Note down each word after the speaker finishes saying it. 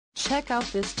Check out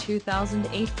this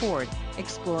 2008 Ford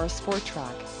Explorer Sport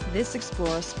Trac. This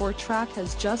Explorer Sport Trac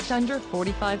has just under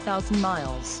 45,000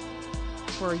 miles.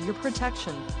 For your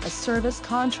protection, a service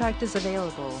contract is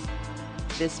available.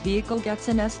 This vehicle gets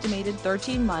an estimated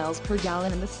 13 miles per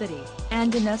gallon in the city,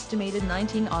 and an estimated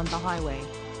 19 on the highway.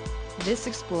 This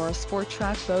Explorer Sport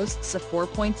Trac boasts a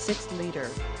 4.6-liter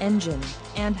engine,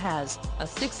 and has a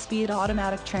 6-speed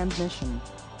automatic transmission.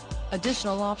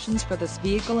 Additional options for this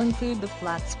vehicle include the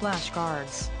flat splash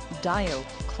guards, Dio,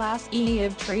 Class E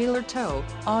trailer tow,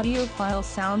 audiophile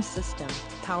sound system,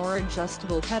 power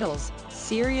adjustable pedals,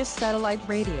 Sirius satellite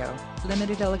radio,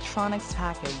 limited electronics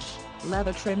package,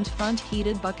 leather-trimmed front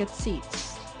heated bucket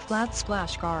seats, flat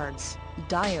splash guards,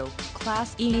 Dio,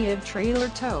 Class E trailer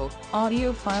tow,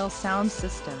 audiophile sound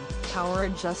system, power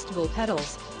adjustable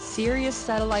pedals, Sirius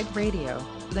satellite radio,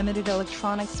 limited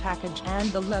electronics package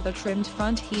and the leather-trimmed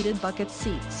front heated bucket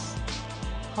seats.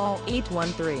 Call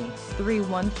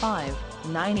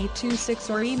 813-315-9826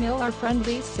 or email our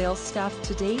friendly sales staff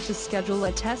today to schedule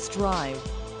a test drive.